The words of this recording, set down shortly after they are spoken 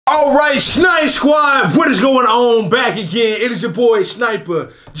All right, Snipe Squad, what is going on? Back again. It is your boy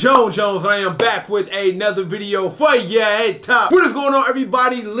Sniper Jones. I am back with another video for ya at top. What is going on,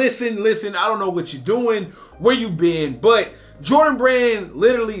 everybody? Listen. I don't know what you're doing, where you been, but Jordan Brand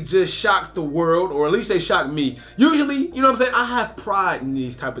literally just shocked the world, or at least they shocked me. Usually, you know what I'm saying, I have pride in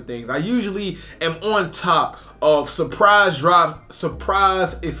these type of things. I usually am on top of surprise drops,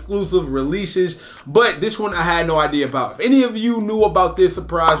 surprise exclusive releases, but this one I had no idea about. If any of you knew about this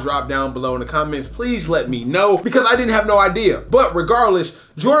surprise drop, down below in the comments, please let me know, because I didn't have no idea. But regardless,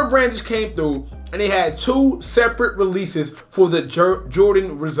 Jordan Brand just came through and they had two separate releases for the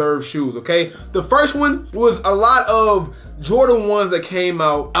Jordan Reserve shoes, okay? The first one was a lot of Jordan 1s that came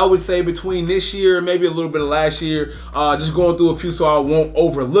out, I would say, between this year and maybe a little bit of last year. Just going through a few so I won't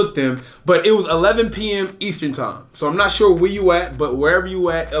overlook them. But it was 11 p.m. Eastern time. So I'm not sure where you at, but wherever you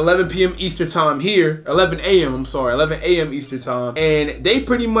at, 11 p.m. Eastern time here, 11 a.m. I'm sorry, 11 a.m. Eastern time. And they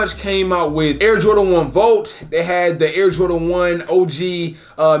pretty much came out with Air Jordan 1 Volt. They had the Air Jordan 1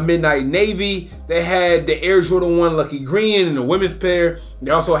 OG Midnight Navy. They had the Air Jordan 1 Lucky Green in the women's pair.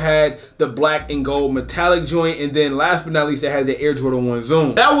 They also had the black and gold metallic joint. And then last but not least, they had the Air Jordan 1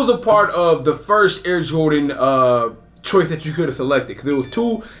 Zoom. That was a part of the first Air Jordan choice that you could have selected, because there was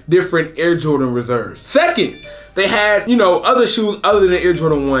two different Air Jordan Reserves. Second, they had, you know, other shoes other than the Air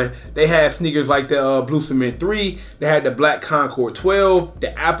Jordan 1. They had sneakers like the Blue Cement 3. They had the Black Concord 12,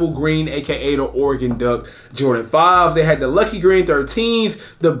 the Apple Green, aka the Oregon Duck Jordan 5s. They had the Lucky Green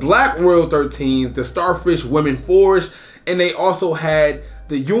 13s, the Black Royal 13s, the Starfish Women 4s, and they also had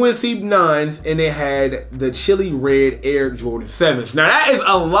the UNC 9s, and they had the Chili Red Air Jordan 7s. Now that is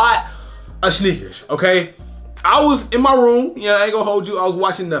a lot of sneakers, okay? I was in my room, you know, I ain't gonna hold you. I was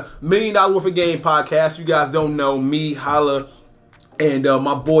watching the $1 Million Worth of Game podcast. You guys don't know me, Holla, and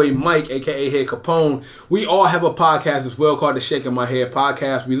my boy Mike, aka Head Capone. We all have a podcast as well called the Shaking My Head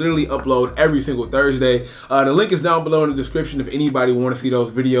podcast. We literally upload every single Thursday. The link is down below in the description if anybody want to see those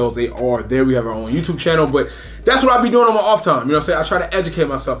videos. They are there. We have our own YouTube channel, but that's what I be doing on my off time. You know what I'm saying? I try to educate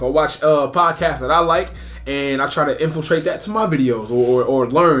myself. I watch podcasts that I like, and I try to infiltrate that to my videos or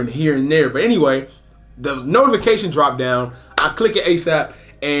learn here and there. But anyway, the notification dropped down. I click it ASAP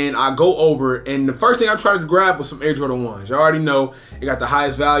and I go over, and the first thing I tried to grab was some Air Jordan 1s. You already know it got the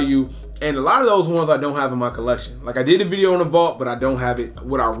highest value, and a lot of those ones I don't have in my collection. Like, I did a video on the Vault, but I don't have it.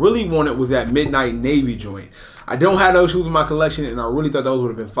 What I really wanted was that Midnight Navy joint. I don't have those shoes in my collection, and I really thought those would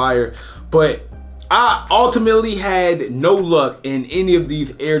have been fire, but I ultimately had no luck in any of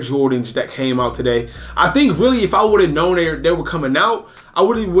these Air Jordans that came out today. I think really if I would have known they were coming out, I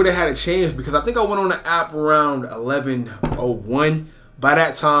would have had a chance, because I think I went on the app around 11:01. By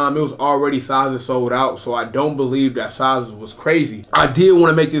that time, it was already sizes sold out, so I don't believe that sizes was crazy. I did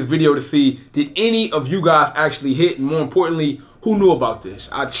want to make this video to see, did any of you guys actually hit, and more importantly, who knew about this?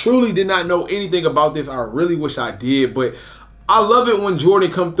 I truly did not know anything about this. I really wish I did, but I love it when Jordan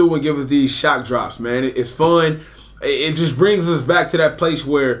come through and give us these shock drops, man. It's fun. It just brings us back to that place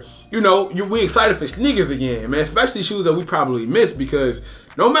where, you know, we excited for sneakers again, man. Especially shoes that we probably missed, because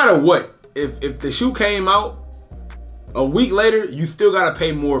no matter what, if the shoe came out a week later, you still gotta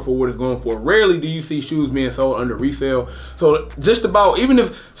pay more for what it's going for. Rarely do you see shoes being sold under resale. So just about, even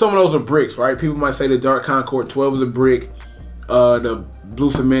if some of those are bricks, right? People might say the Dark Concord 12 is a brick, the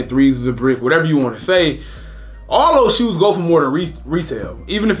Blue Cement 3s is a brick, whatever you want to say. All those shoes go for more than retail.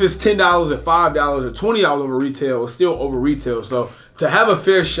 Even if it's $10 or $5 or $20 over retail, it's still over retail. So to have a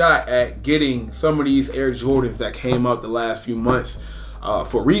fair shot at getting some of these Air Jordans that came out the last few months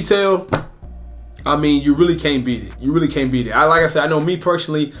for retail, I mean, you really can't beat it. You really can't beat it. Like I said, I know me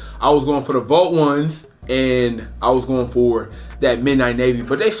personally, I was going for the Vault 1s, and I was going for that Midnight Navy,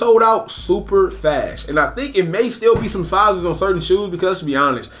 but they sold out super fast. And I think it may still be some sizes on certain shoes, because to be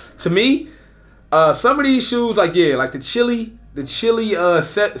honest, to me, some of these shoes, like, yeah, like the Chili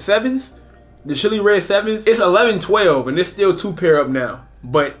 7s, the Chili Red 7s, it's 11-12, and it's still 2 pair up now.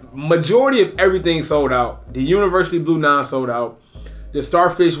 But majority of everything sold out. The University Blue 9 sold out. The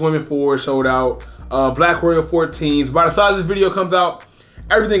Starfish Women 4 sold out. Black Royal 14s. By the time this video comes out,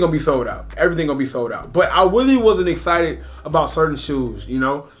 everything gonna be sold out. Everything gonna be sold out. But I really wasn't excited about certain shoes, you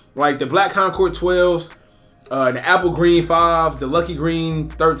know? Like the Black Concord 12s, the Apple Green 5s, the Lucky Green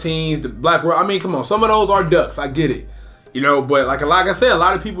 13s, the Black Royal. I mean, come on, some of those are ducks. I get it. You know, but like I said, a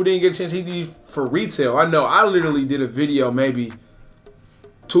lot of people didn't get a chance to eat these for retail. I know I literally did a video maybe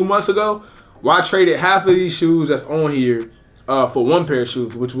 2 months ago where I traded half of these shoes that's on here for 1 pair of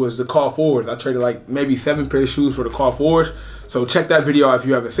shoes, which was the Call Forwards. I traded like maybe 7 pairs of shoes for the Call Forwards. So check that video out if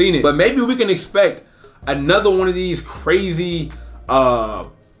you haven't seen it. But maybe we can expect another one of these crazy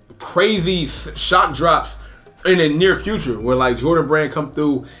shock drops in the near future when like Jordan Brand come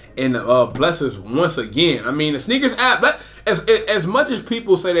through and bless us once again. I mean, the sneakers app, as much as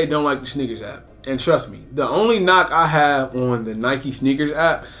people say they don't like the sneakers app, and trust me, the only knock I have on the Nike sneakers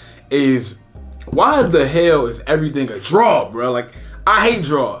app is why the hell is everything a draw, bro? Like, I hate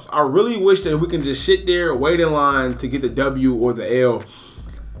draws. I really wish that we can just sit there, wait in line to get the W or the L.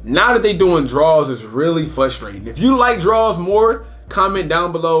 Now that they doing draws, is really frustrating. If you like draws more, comment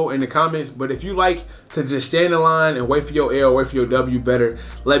down below in the comments. But if you like to just stand in line and wait for your L, wait for your W better,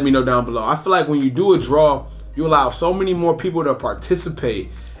 let me know down below. I feel like when you do a draw, you allow so many more people to participate.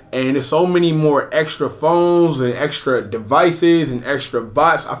 And there's so many more extra phones and extra devices and extra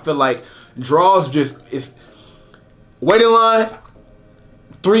bots. I feel like draws just, it's wait in line,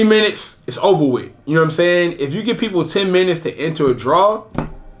 3 minutes, it's over with. You know what I'm saying? If you give people 10 minutes to enter a draw,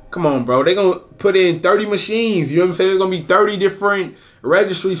 come on, bro. They're going to put in 30 machines. You know what I'm saying? There's going to be 30 different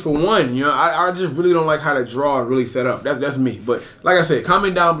registries for one. You know, I just really don't like how the draw is really set up. That's me. But like I said,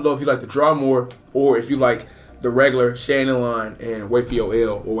 comment down below if you like to draw more or if you like the regular stand in line and wait for your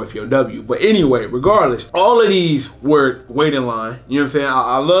L or wait for your W. But anyway, regardless, all of these were wait in line. You know what I'm saying?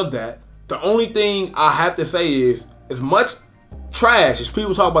 I love that. The only thing I have to say is, as much trash as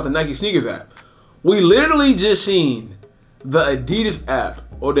people talk about the Nike sneakers app, we literally just seen the Adidas app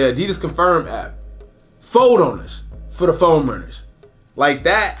or the Adidas Confirm app fold on us for the foam runners. Like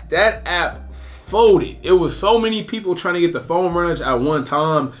that app folded. It was so many people trying to get the foam runners at one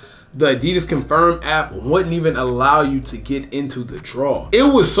time. The Adidas Confirm app wouldn't even allow you to get into the draw. It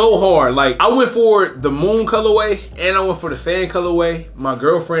was so hard. Like, I went for the moon colorway and I went for the sand colorway. My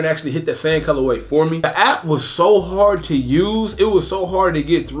girlfriend actually hit the sand colorway for me. The app was so hard to use. It was so hard to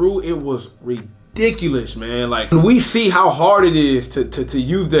get through. It was ridiculous, man. Like, when we see how hard it is to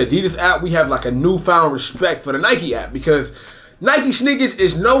use the Adidas app, we have like a newfound respect for the Nike app, because Nike sneakers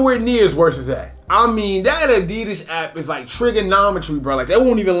is nowhere near as worse as that. I mean, that Adidas app is like trigonometry, bro. Like, they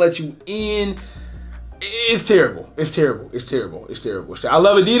won't even let you in. It's terrible. It's terrible. It's terrible. It's terrible. I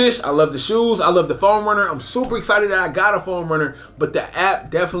love Adidas. I love the shoes. I love the foam runner. I'm super excited that I got a foam runner, but the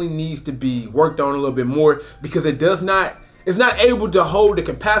app definitely needs to be worked on a little bit more, because it's not able to hold the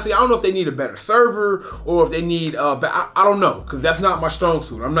capacity. I don't know if they need a better server or if they need I don't know, because that's not my strong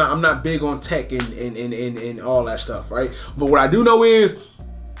suit. I'm not big on tech and all that stuff, right? But what I do know is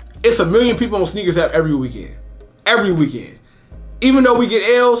it's a million people on sneakers app every weekend. Every weekend. Even though we get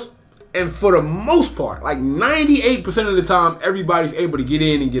L's, and for the most part, like 98% of the time, everybody's able to get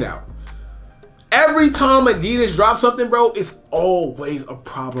in and get out. Every time Adidas drops something, bro, it's always a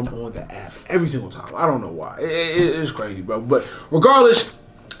problem on the app. Every single time. I don't know why. It's crazy, bro. But regardless,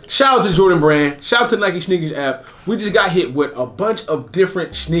 shout out to Jordan Brand. Shout out to Nike Sneakers app. We just got hit with a bunch of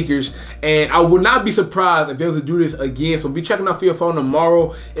different sneakers, and I would not be surprised if they was to do this again. So be checking out for your phone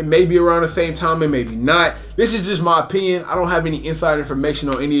tomorrow. It may be around the same time, it may be not. This is just my opinion. I don't have any inside information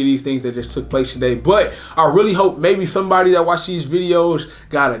on any of these things that just took place today, but I really hope maybe somebody that watched these videos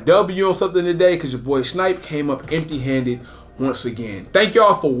got a W on something today, because your boy Snipe came up empty-handed once again. Thank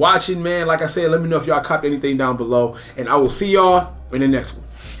y'all for watching, man. Like I said, let me know if y'all copped anything down below, and I will see y'all in the next one.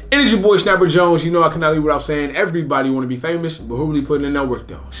 It is your boy Sniper Jones. You know I cannot leave without saying everybody want to be famous, but who really putting in that work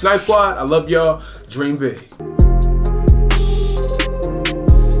though? Snipe Squad, I love y'all. Dream big.